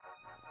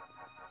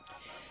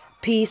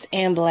Peace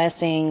and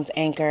blessings,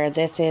 Anchor.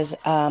 This is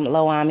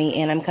Loami,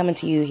 and I'm coming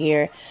to you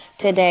here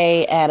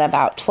today at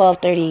about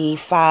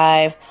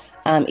 12:35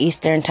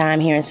 Eastern Time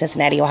here in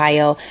Cincinnati,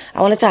 Ohio. I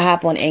wanted to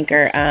hop on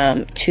Anchor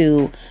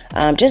to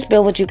just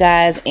build with you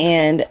guys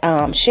and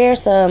share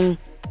some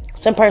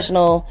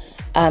personal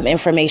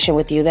information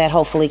with you that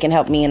hopefully can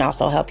help me and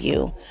also help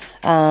you.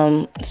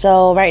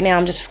 So right now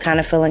I'm just kind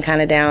of feeling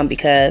kind of down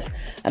because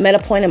I'm at a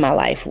point in my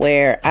life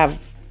where I've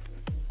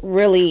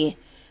really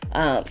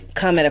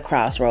come at a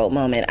crossroad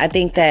moment. I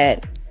think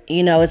that,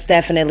 it's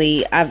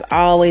definitely, I've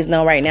always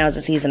known right now is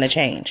a season of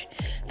change.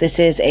 This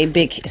is a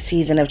big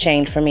season of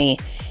change for me.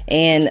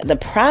 And the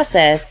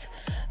process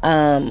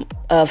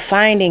of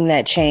finding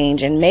that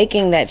change and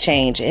making that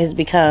change has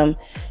become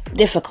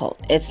difficult.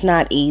 It's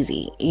not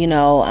easy.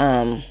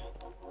 I'm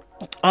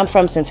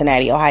from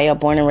Cincinnati, Ohio,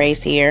 born and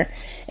raised here,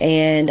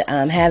 and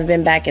have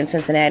been back in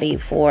Cincinnati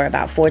for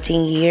about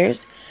 14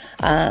 years.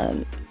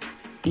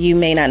 You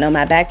may not know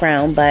my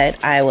background, but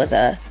I was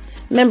a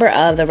member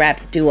of the rap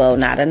duo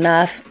Not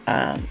Enough.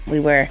 We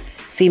were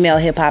female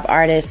hip-hop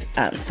artists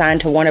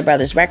signed to Warner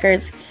Brothers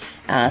Records.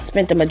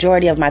 Spent the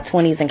majority of my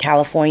 20s in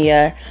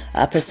California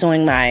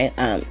pursuing my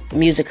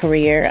music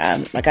career.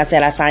 Like I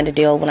said, I signed a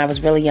deal when I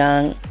was really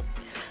young.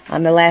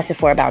 That lasted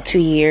for about 2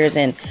 years,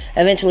 and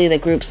eventually the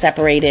group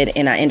separated,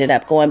 and I ended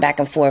up going back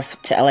and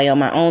forth to LA on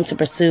my own to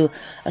pursue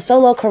a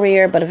solo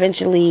career. But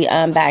eventually,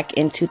 back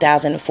in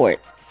 2004,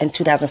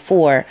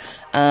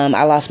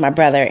 I lost my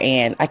brother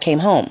and I came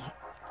home.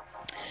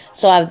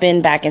 So I've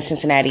been back in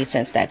Cincinnati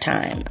since that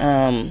time.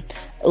 A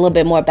little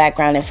bit more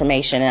background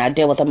information, and I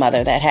deal with a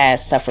mother that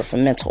has suffered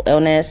from mental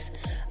illness.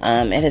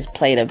 It has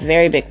played a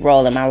very big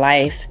role in my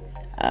life.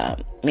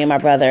 Me and my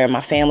brother,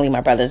 my family, my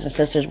brothers and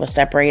sisters were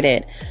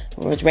separated.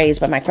 I was raised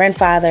by my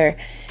grandfather,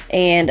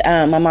 and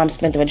my mom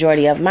spent the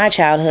majority of my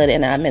childhood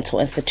in a mental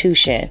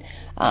institution.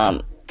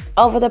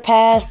 Over the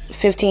past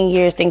 15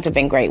 years, things have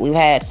been great. We've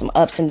had some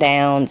ups and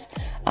downs,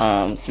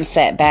 some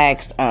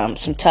setbacks,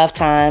 some tough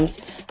times,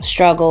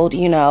 struggled,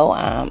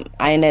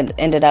 I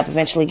ended up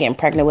eventually getting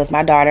pregnant with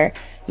my daughter,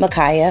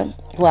 Micaiah,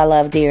 who I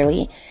love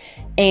dearly.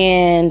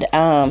 And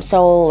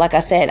so, like I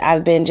said,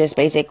 I've been just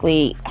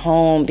basically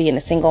home being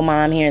a single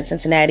mom here in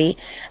Cincinnati.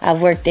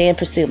 I've worked and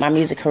pursued my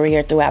music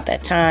career throughout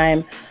that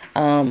time.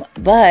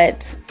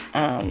 But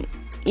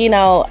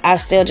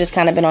I've still just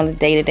kind of been on the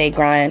day-to-day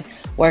grind,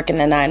 working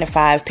a 9 to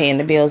 5, paying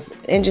the bills,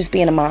 and just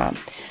being a mom.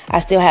 I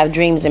still have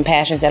dreams and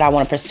passions that I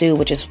want to pursue,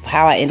 which is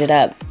how I ended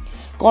up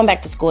going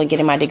back to school and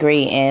getting my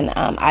degree in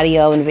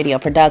audio and video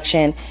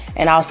production,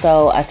 and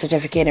also a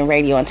certificate in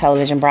radio and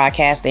television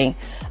broadcasting,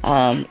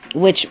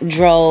 which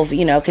drove,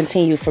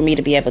 continue for me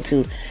to be able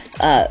to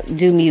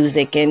do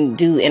music and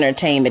do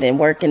entertainment and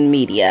work in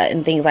media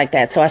and things like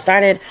that. So I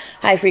started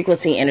High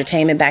Frequency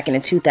Entertainment back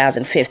in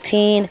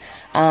 2015.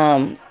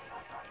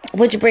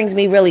 Which brings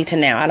me really to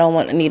now. I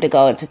don't need to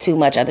go into too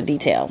much other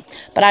detail,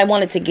 but I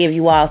wanted to give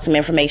you all some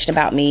information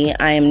about me.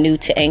 I am new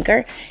to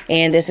Anchor,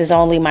 and this is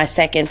only my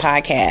second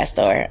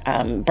podcast or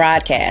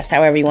broadcast,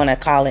 however you want to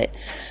call it.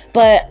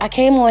 But I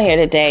came on here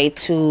today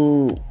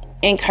to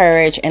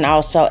encourage and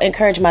also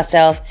encourage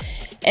myself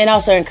and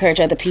also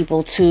encourage other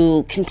people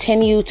to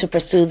continue to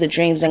pursue the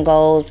dreams and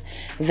goals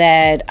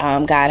that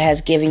God has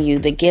given you.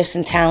 The gifts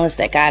and talents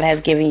that God has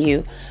given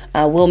you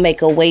will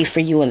make a way for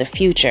you in the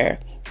future.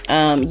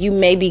 You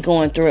may be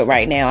going through it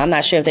right now. I'm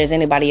not sure if there's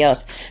anybody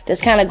else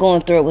that's kind of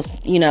going through it with,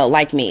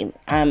 like me.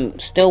 I'm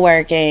still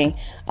working.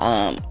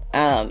 A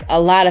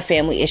lot of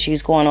family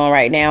issues going on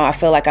right now. I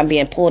feel like I'm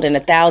being pulled in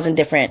 1,000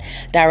 different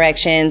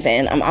directions,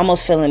 and I'm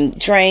almost feeling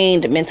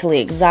drained, mentally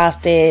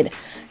exhausted,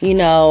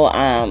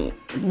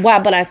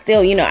 but I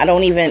still,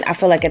 I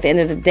feel like at the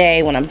end of the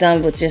day, when I'm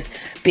done with just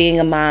being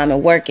a mom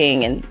and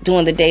working and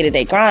doing the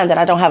day-to-day grind, that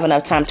I don't have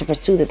enough time to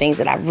pursue the things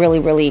that I really,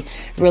 really,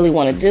 really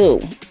want to do.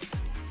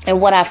 And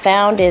what I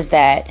found is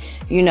that,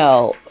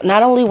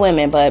 not only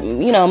women, but,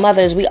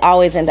 mothers, we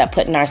always end up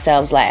putting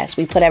ourselves last.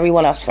 We put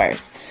everyone else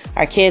first.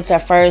 Our kids are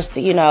first.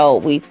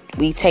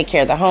 We take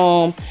care of the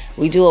home.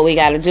 We do what we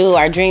got to do.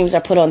 Our dreams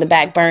are put on the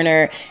back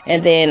burner.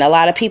 And then a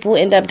lot of people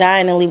end up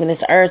dying and leaving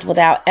this earth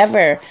without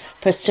ever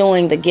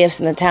pursuing the gifts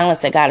and the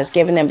talents that God has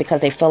given them,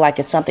 because they feel like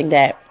it's something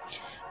that,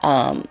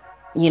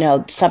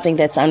 something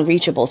that's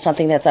unreachable,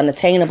 something that's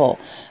unattainable.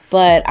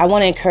 But I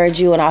want to encourage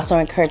you and also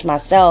encourage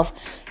myself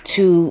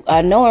to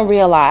know and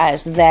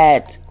realize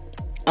that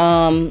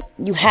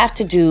you have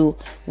to do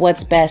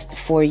what's best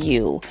for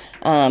you.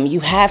 You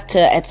have to,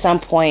 at some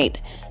point,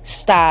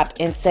 stop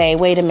and say,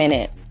 wait a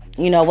minute,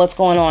 what's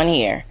going on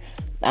here?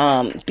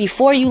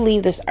 Before you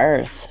leave this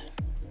earth,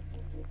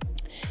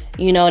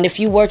 and if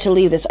you were to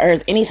leave this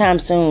earth anytime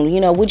soon,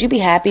 would you be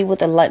happy with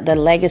the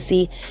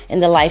legacy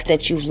and the life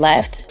that you've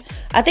left?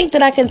 I think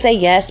that I can say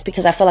yes,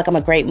 because I feel like I'm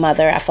a great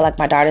mother. I feel like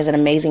my daughter's an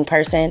amazing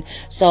person.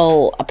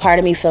 So a part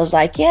of me feels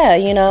like, yeah,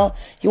 you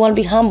want to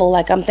be humble.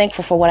 Like, I'm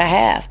thankful for what I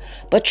have.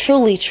 But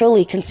truly,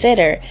 truly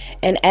consider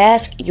and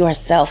ask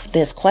yourself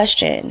this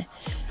question.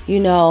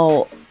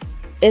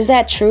 Is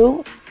that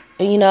true?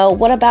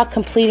 What about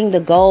completing the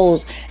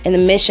goals and the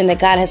mission that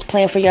God has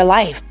planned for your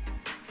life?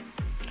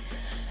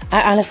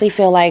 I honestly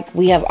feel like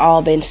we have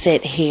all been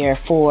sent here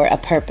for a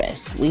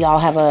purpose. We all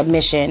have a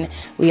mission.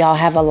 We all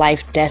have a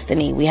life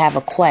destiny. We have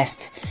a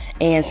quest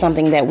and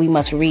something that we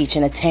must reach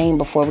and attain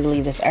before we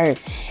leave this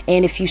earth.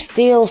 And if you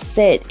still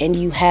sit and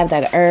you have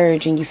that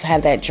urge and you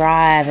have that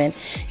drive and,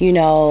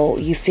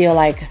 you feel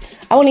like,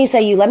 I won't even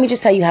say you, let me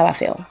just tell you how I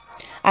feel.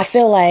 I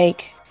feel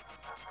like,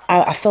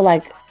 I feel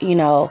like,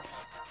 I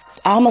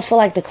almost feel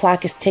like the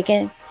clock is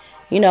ticking.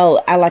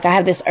 I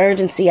have this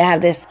urgency. I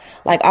have this,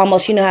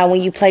 almost, how when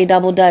you play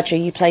double dutch or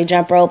you play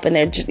jump rope and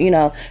they're just,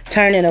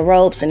 turning the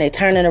ropes and they're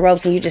turning the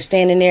ropes and you just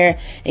standing there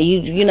and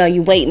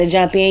you waiting to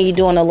jump in. You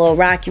doing a little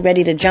rock. You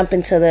ready to jump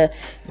into the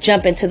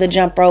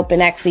jump rope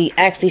and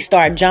actually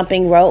start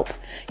jumping rope.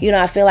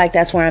 I feel like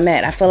that's where I'm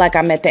at. I feel like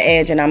I'm at the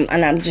edge and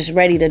I'm just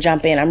ready to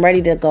jump in. I'm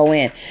ready to go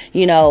in,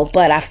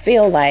 but I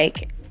feel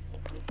like,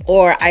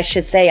 or I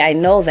should say, I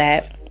know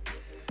that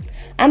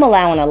I'm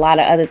allowing a lot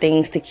of other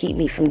things to keep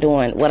me from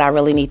doing what I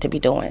really need to be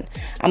doing.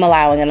 I'm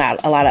allowing a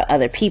lot of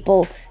other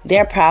people,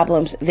 their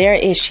problems, their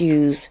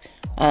issues,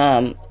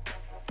 their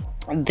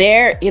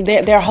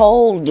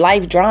whole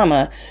life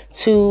drama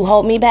to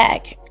hold me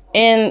back.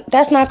 And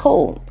that's not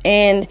cool.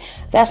 And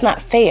that's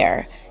not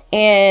fair.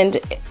 And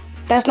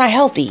that's not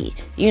healthy.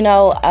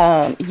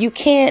 You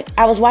can't.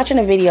 I was watching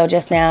a video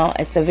just now.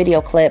 It's a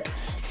video clip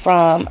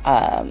from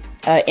an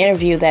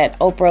interview that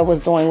Oprah was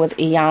doing with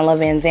Iyanla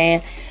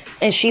Vanzant.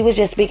 And she was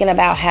just speaking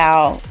about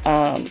how,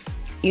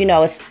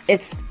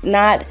 it's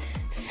not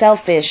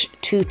selfish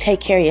to take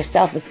care of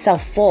yourself. It's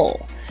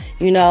self-full,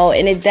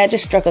 and that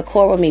just struck a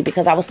chord with me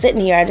because I was sitting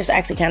here. I just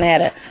actually kind of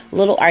had a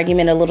little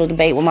argument, a little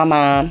debate with my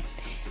mom.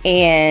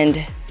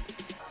 And,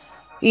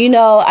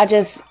 I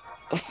just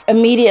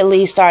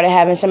immediately started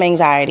having some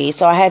anxiety.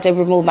 So I had to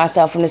remove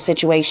myself from the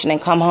situation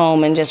and come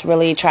home and just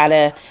really try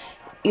to,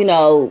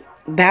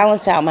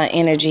 balance out my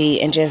energy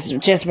and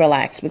just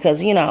relax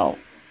because,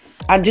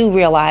 I do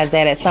realize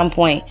that at some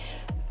point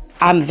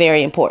I'm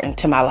very important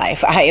to my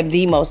life. I am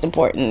the most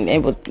important.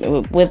 And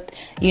with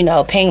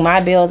paying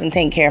my bills and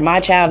taking care of my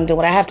child and do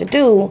what I have to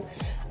do.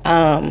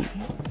 I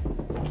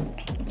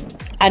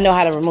know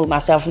how to remove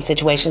myself from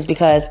situations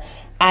because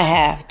I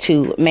have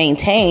to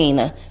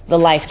maintain the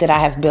life that I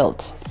have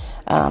built.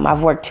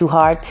 I've worked too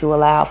hard to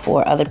allow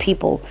for other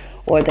people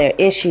or their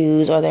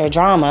issues or their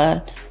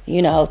drama,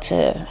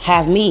 to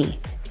have me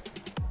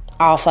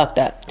all fucked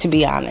up, to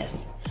be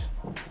honest.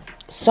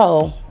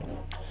 So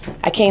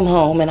I came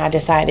home and I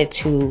decided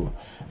to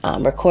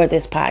record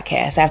this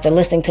podcast after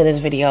listening to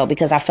this video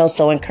because I felt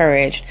so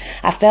encouraged.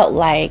 I felt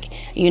like,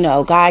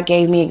 God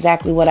gave me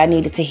exactly what I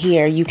needed to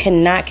hear. You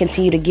cannot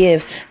continue to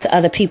give to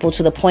other people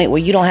to the point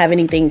where you don't have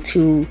anything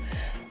to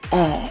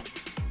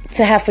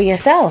have for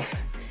yourself.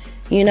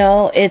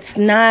 It's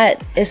not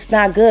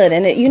good.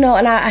 And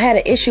and I had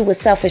an issue with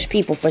selfish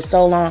people for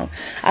so long.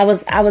 I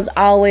was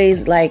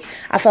always I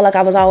felt like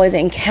I was always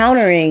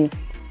encountering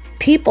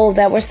people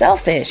that were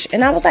selfish.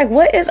 And I was like,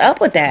 what is up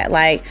with that?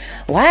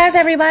 Why is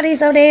everybody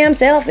so damn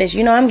selfish?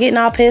 I'm getting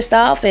all pissed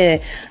off and,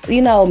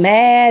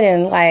 mad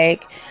and I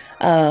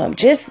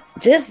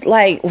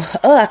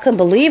couldn't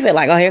believe it.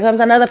 Here comes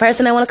another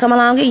person that want to come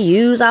along and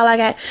use all I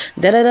got.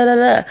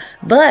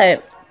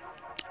 But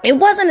it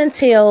wasn't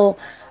until,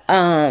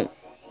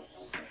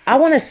 I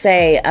want to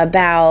say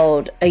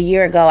about a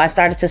year ago, I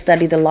started to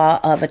study the law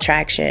of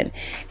attraction.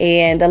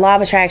 And the law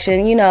of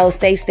attraction,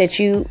 states that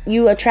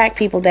you attract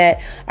people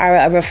that are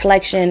a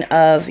reflection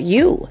of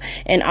you.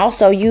 And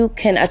also you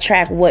can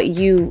attract what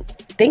you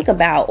think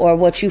about or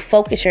what you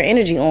focus your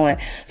energy on.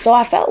 So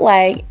I felt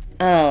like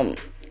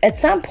at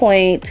some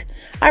point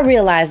I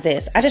realized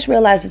this. I just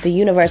realized that the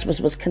universe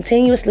was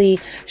continuously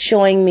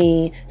showing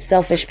me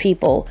selfish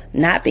people,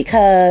 not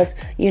because,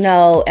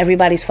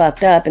 everybody's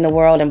fucked up in the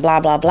world and blah,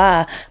 blah,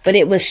 blah, but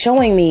it was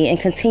showing me and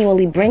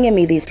continually bringing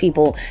me these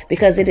people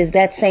because it is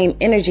that same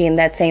energy and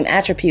that same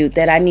attribute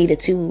that I needed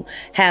to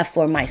have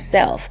for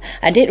myself.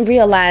 I didn't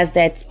realize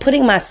that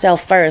putting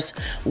myself first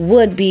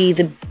would be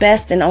the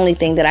best and only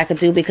thing that I could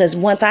do because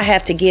once I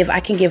have to give, I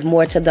can give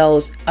more to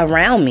those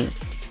around me.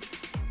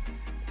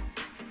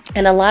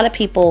 And a lot of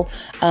people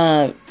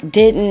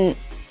didn't,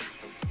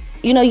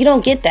 you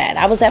don't get that.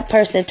 I was that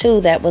person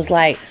too that was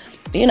like,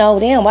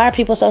 damn, why are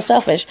people so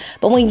selfish?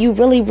 But when you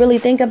really, really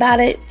think about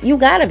it, you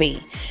gotta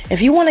be.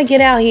 If you want to get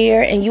out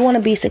here and you want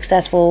to be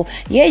successful,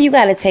 yeah, you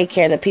got to take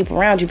care of the people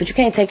around you, but you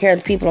can't take care of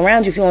the people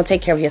around you if you want to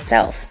take care of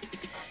yourself.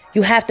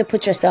 You have to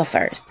put yourself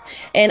first.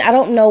 And I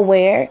don't know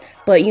where,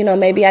 but,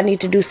 maybe I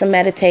need to do some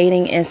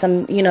meditating and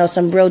some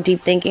real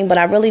deep thinking, but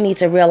I really need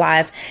to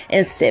realize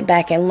and sit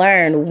back and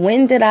learn.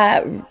 When did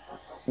I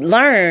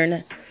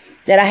learn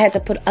that I had to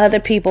put other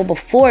people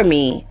before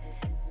me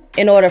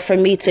in order for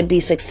me to be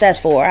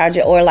successful? Or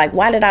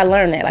why did I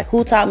learn that?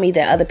 Who taught me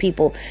that other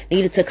people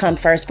needed to come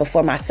first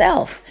before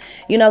myself?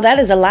 That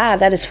is a lie.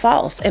 That is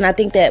false. And I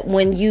think that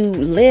when you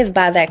live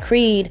by that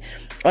creed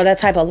or that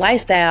type of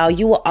lifestyle,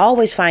 you will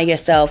always find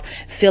yourself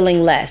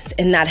feeling less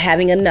and not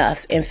having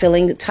enough and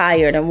feeling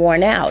tired and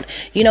worn out.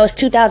 It's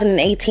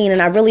 2018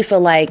 and I really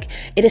feel like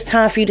it is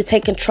time for you to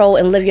take control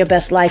and live your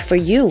best life for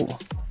you.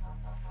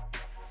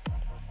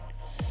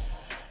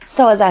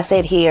 So as I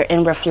sit here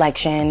in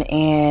reflection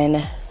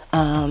and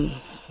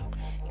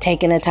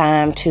taking the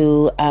time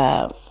to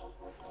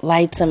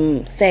light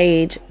some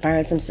sage,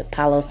 burn some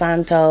Palo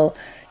Santo,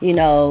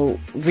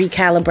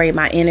 recalibrate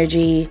my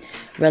energy,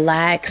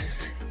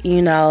 relax,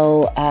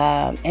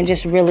 and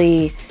just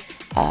really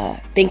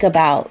think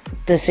about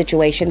the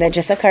situation that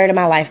just occurred in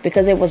my life,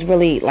 because it was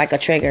really like a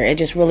trigger. It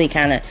just really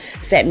kind of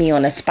set me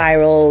on a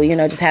spiral,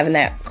 just having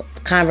that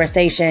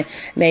conversation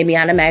made me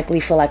automatically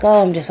feel like,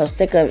 oh, I'm just so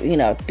sick of,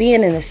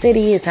 being in the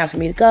city. It's time for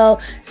me to go.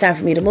 It's time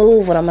for me to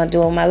move. What am I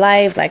doing with my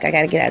life? Like, I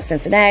got to get out of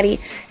Cincinnati.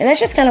 And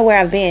that's just kind of where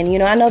I've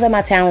been. I know that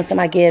my talents and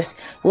my gifts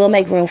will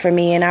make room for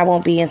me, and I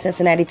won't be in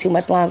Cincinnati too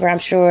much longer. I'm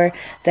sure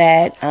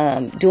that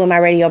doing my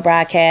radio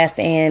broadcast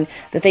and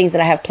the things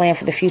that I have planned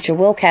for the future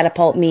will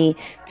catapult me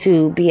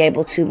to be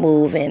able to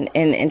move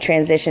and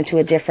transition to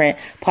a different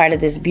part of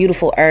this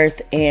beautiful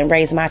earth and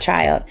raise my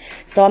child.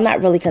 So I'm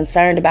not really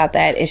concerned about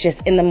that. It's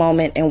just in the moment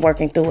and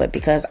working through it,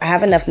 because I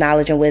have enough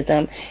knowledge and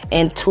wisdom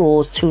and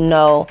tools to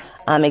know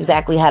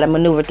exactly how to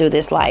maneuver through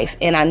this life.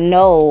 And I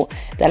know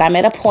that I'm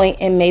at a point,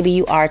 and maybe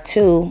you are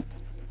too,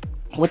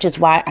 which is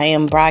why I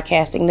am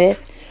broadcasting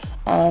this,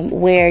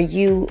 where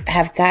you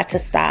have got to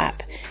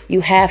stop. You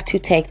have to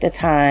take the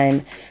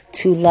time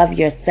to love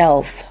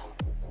yourself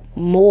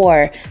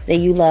more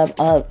than you love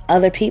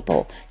other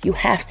people. You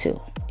have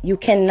to. You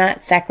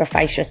cannot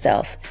sacrifice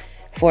yourself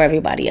for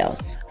everybody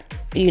else.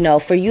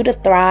 For you to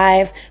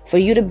thrive, for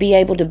you to be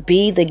able to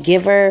be the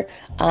giver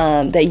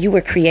that you were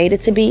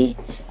created to be,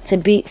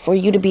 for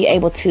you to be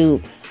able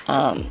to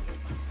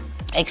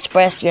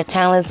express your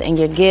talents and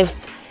your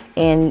gifts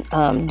and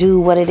do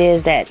what it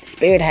is that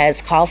Spirit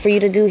has called for you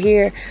to do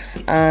here,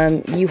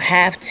 you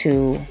have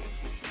to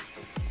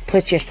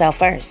put yourself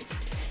first.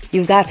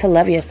 You've got to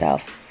love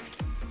yourself.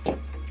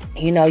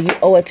 You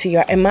owe it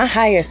to and my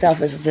higher self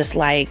has just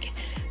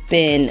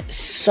been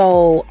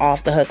so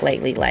off the hook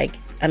lately.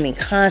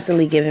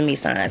 Constantly giving me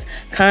signs,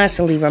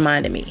 constantly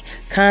reminding me,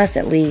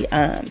 constantly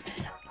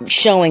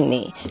showing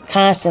me,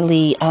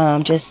 constantly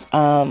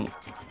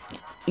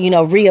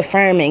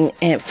reaffirming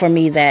for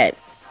me that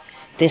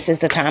this is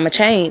the time of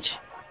change.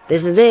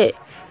 This is it.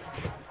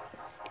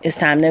 It's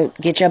time to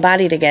get your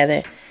body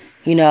together.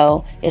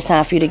 It's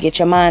time for you to get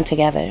your mind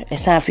together.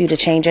 It's time for you to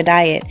change your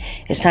diet.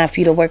 It's time for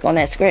you to work on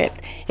that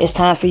script. It's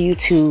time for you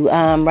to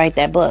write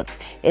that book.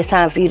 It's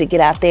time for you to get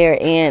out there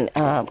and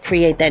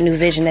create that new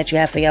vision that you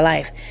have for your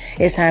life.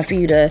 It's time for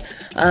you to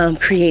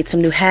create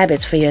some new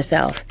habits for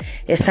yourself.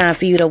 It's time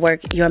for you to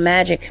work your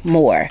magic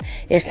more.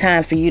 It's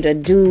time for you to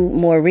do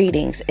more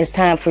readings. It's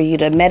time for you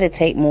to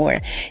meditate more.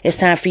 It's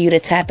time for you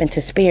to tap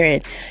into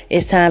spirit.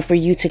 It's time for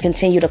you to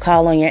continue to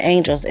call on your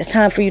angels. It's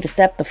time for you to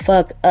step the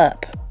fuck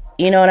up.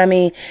 You know what I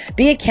mean?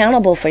 Be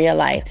accountable for your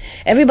life.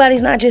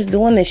 Everybody's not just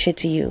doing this shit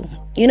to you.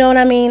 You know what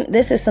I mean?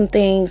 These are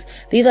things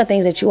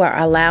that you are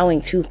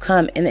allowing to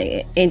come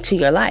into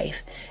your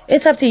life.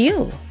 It's up to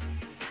you.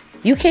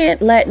 You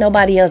can't let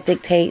nobody else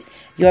dictate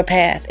your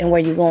path and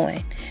where you're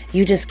going.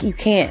 You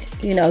can't,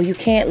 you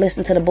can't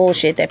listen to the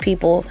bullshit that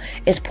people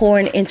is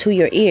pouring into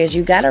your ears.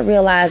 You got to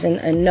realize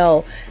and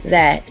know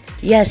that,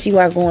 yes, you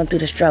are going through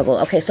the struggle.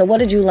 Okay, so what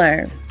did you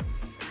learn?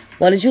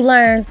 What did you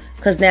learn?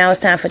 Because now it's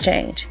time for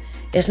change.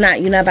 You're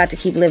not about to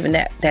keep living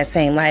that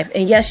same life.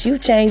 And yes, you've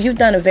changed. You've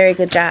done a very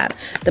good job.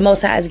 The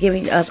Most High is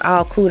giving us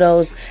all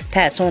kudos,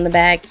 pats on the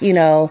back,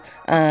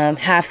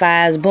 high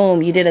fives.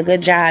 Boom, you did a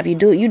good job. You've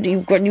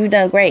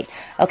done great.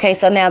 Okay,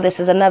 so now this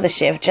is another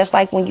shift. Just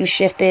like when you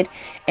shifted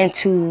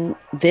into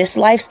this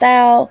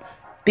lifestyle.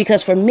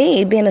 Because for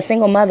me, being a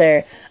single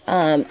mother,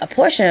 a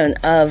portion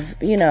of,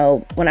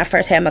 when I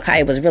first had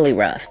Micaiah was really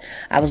rough.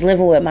 I was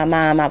living with my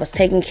mom. I was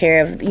taking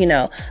care of,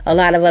 a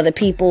lot of other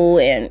people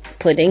and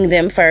putting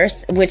them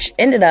first, which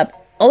ended up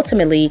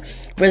ultimately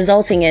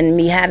resulting in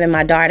me having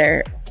my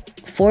daughter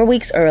 4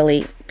 weeks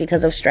early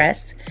because of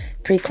stress,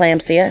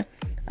 preeclampsia.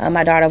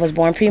 My daughter was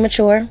born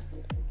premature.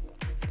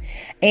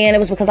 And it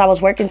was because I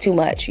was working too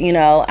much.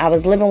 I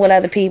was living with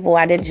other people.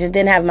 I just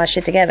didn't have my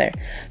shit together.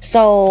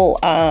 So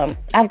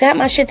I've got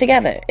my shit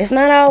together. It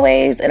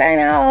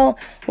ain't all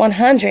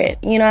 100.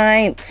 I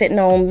ain't sitting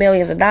on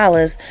millions of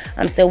dollars.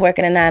 I'm still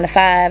working a 9 to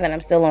 5 and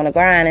I'm still on the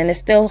grind. And it's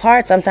still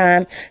hard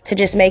sometimes to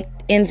just make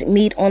ends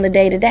meet on the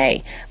day to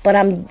day. But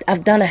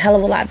I've done a hell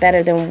of a lot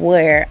better than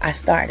where I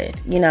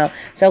started,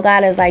 So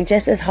God is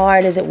just as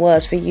hard as it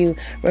was for you.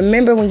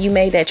 Remember when you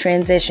made that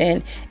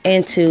transition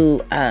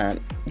into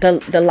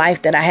the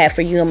life that I had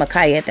for you and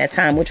Micaiah at that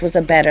time, which was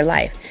a better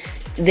life.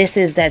 This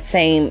is that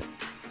same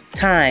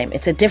time.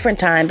 It's a different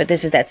time, but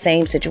this is that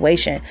same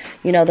situation.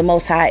 The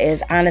Most High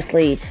is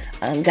honestly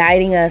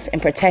guiding us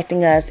and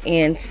protecting us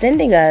and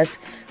sending us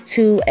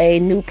to a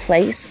new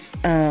place.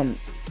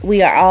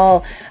 We are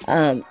all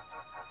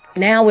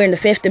now we're in the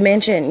fifth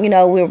dimension.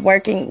 We're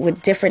working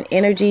with different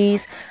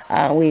energies.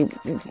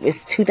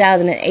 It's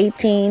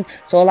 2018,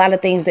 so a lot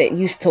of things that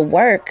used to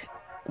work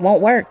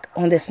won't work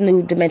on this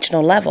new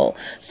dimensional level.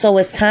 So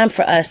it's time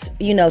for us,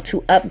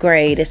 to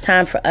upgrade. It's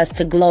time for us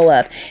to glow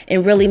up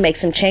and really make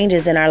some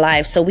changes in our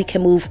lives so we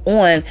can move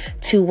on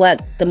to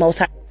what the Most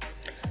High.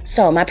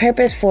 So my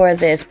purpose for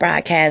this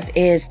broadcast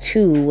is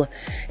to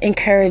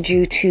encourage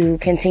you to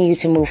continue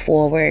to move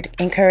forward,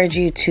 encourage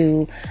you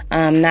to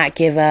not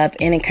give up,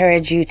 and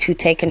encourage you to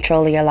take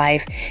control of your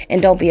life.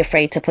 And don't be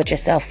afraid to put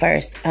yourself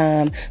first.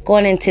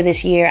 Going into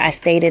this year, I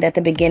stated at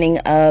the beginning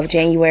of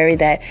January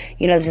that,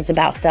 this is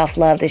about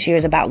self-love. This year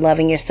is about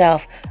loving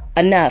yourself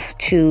enough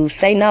to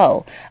say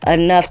no,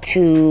 enough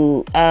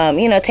to,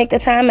 take the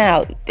time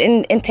out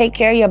and take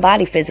care of your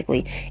body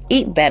physically,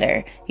 eat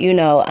better,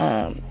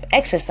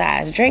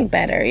 exercise, drink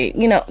better,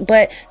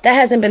 but that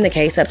hasn't been the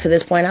case up to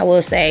this point. I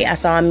will say I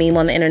saw a meme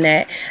on the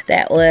internet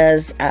that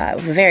was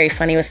very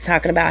funny. It was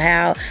talking about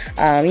how,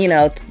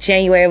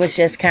 January was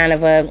just kind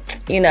of a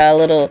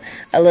little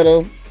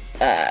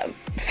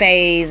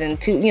phase,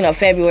 and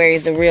February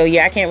is the real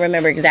year. I can't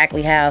remember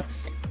exactly how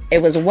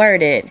it was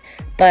worded,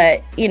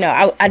 but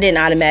I didn't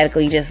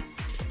automatically just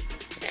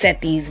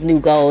set these new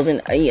goals,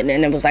 and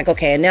it was like,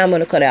 okay, and now I'm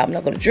going to cut out. I'm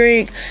not going to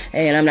drink,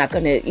 and I'm not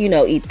going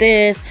to, eat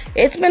this.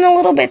 It's been a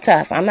little bit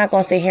tough. I'm not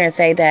going to sit here and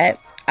say that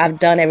I've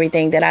done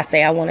everything that I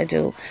say I want to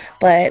do,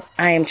 but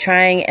I am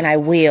trying, and I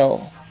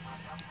will.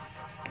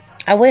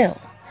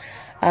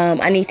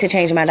 I need to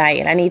change my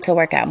diet. I need to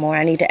work out more.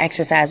 I need to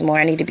exercise more.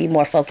 I need to be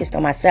more focused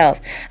on myself.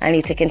 I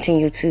need to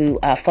continue to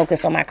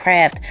focus on my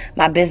craft,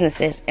 my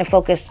businesses, and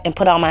focus and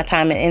put all my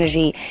time and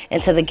energy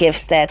into the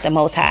gifts that the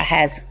Most High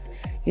has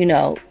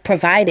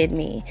provided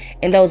me.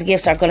 And those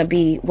gifts are going to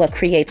be what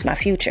creates my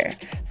future.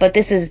 But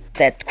this is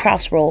that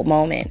crossroad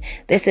moment.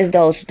 This is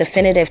those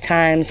definitive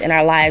times in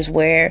our lives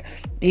where,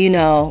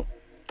 that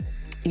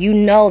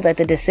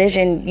the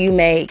decision you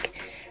make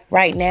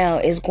right now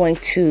is going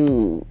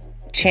to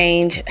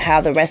change how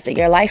the rest of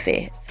your life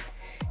is.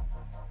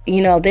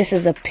 This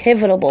is a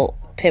pivotal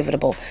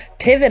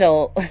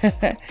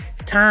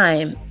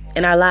time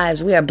in our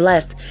lives. We are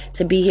blessed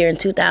to be here in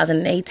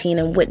 2018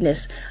 and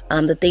witness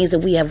the things that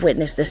we have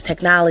witnessed, this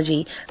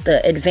technology,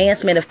 the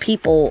advancement of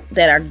people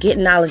that are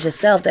getting knowledge of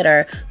self, that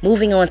are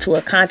moving on to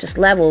a conscious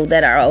level,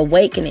 that are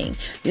awakening.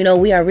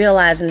 We are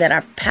realizing that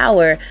our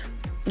power,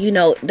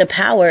 the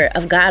power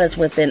of God is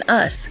within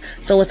us.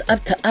 So it's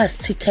up to us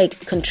to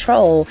take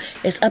control.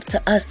 It's up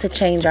to us to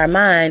change our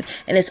mind.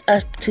 And it's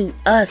up to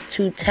us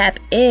to tap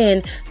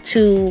in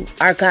to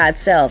our God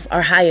self,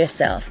 our higher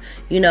self.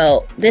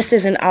 This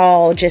isn't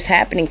all just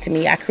happening to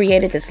me. I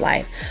created this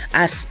life.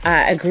 I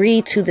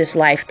agreed to this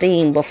life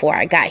theme before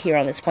I got here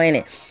on this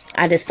planet.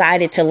 I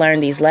decided to learn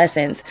these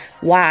lessons.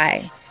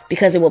 Why?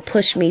 Because it will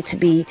push me to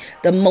be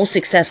the most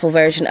successful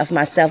version of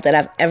myself that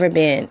I've ever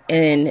been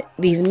in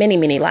these many,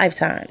 many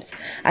lifetimes.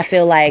 I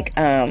feel like,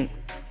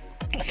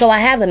 so I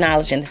have the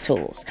knowledge and the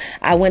tools.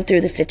 I went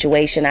through the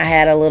situation. I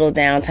had a little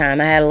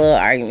downtime. I had a little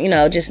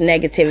argument, just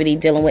negativity,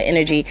 dealing with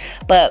energy.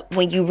 But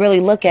when you really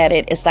look at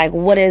it, it's like,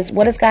 what is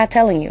God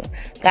telling you?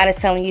 God is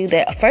telling you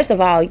that, first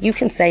of all, you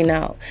can say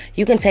no.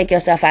 You can take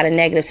yourself out of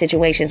negative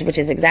situations, which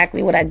is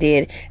exactly what I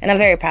did. And I'm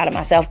very proud of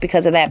myself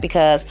because of that,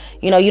 because,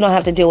 you don't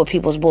have to deal with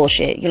people's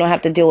bullshit. You don't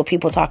have to deal with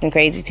people talking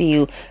crazy to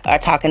you or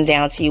talking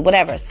down to you,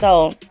 whatever.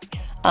 So,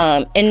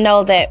 and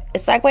know that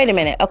it's like, wait a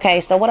minute.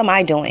 Okay, so what am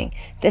I doing?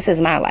 This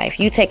is my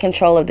life. You take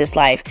control of this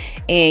life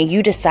and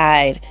you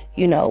decide,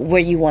 where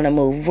you want to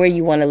move, where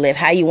you want to live,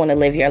 how you want to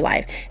live your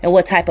life, and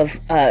what type of,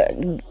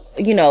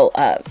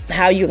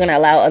 how you're going to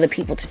allow other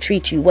people to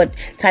treat you, what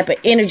type of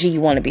energy you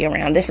want to be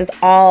around. This is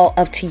all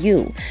up to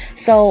you.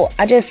 So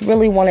I just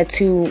really wanted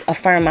to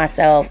reaffirm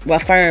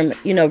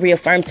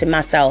to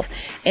myself,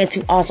 and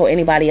to also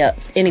anybody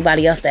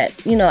else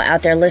that,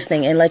 out there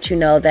listening, and let you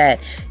know that,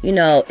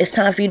 it's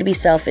time for you to be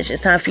selfish.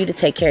 It's time for you to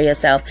take care of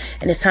yourself,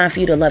 and it's time for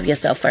you to love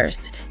yourself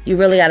first. You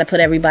really got to put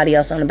everybody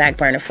else on the back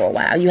burner for a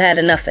while. You had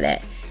enough of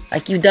that.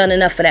 Like, you've done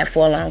enough of that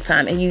for a long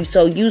time, and you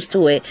so used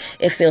to it,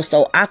 it feels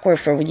so awkward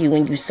for you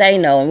when you say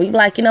no. And we be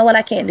like, you know what,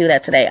 I can't do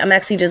that today. I'm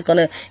actually just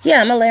gonna,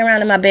 I'm gonna lay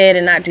around in my bed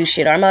and not do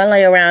shit, or I'm gonna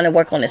lay around and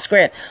work on the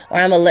script, or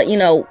I'm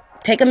gonna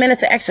take a minute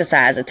to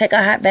exercise and take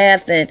a hot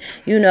bath and,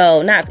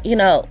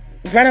 not,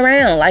 run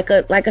around like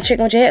a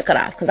chicken with your head cut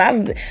off. Because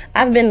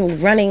I've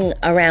been running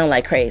around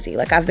like crazy.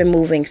 Like, I've been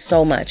moving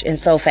so much and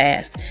so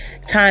fast.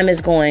 Time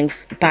is going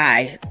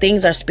by.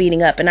 Things are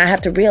speeding up. And I have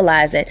to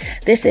realize that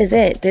this is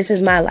it. This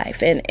is my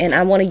life. And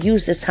I want to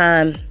use this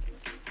time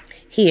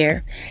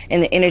here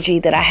and the energy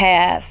that I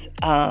have,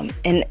 and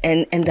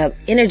the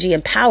energy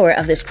and power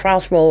of this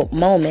crossroad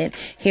moment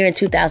here in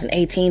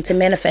 2018 to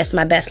manifest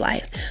my best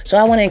life. So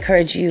I want to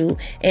encourage you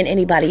and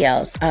anybody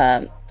else,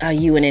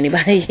 you and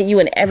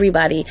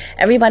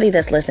everybody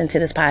that's listening to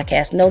this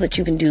podcast, know that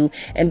you can do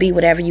and be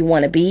whatever you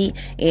want to be.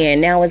 And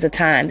now is the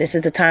time. This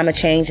is the time of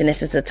change. And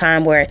this is the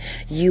time where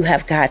you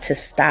have got to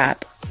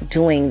stop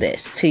doing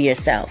this to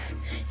yourself.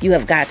 You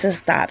have got to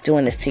stop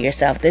doing this to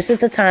yourself. This is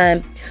the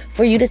time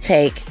for you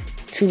to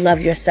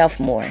love yourself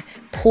more,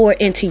 pour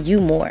into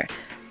you more.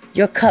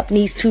 Your cup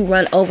needs to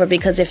run over,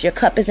 because if your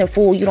cup isn't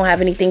full, you don't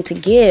have anything to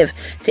give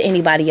to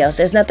anybody else.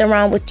 There's nothing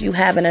wrong with you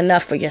having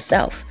enough for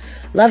yourself.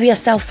 Love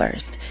yourself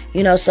first.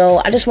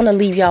 So I just want to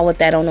leave y'all with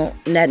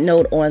that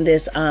note on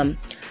this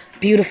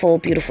beautiful,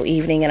 beautiful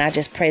evening. And I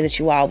just pray that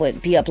you all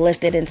would be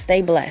uplifted and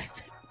stay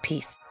blessed.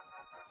 Peace.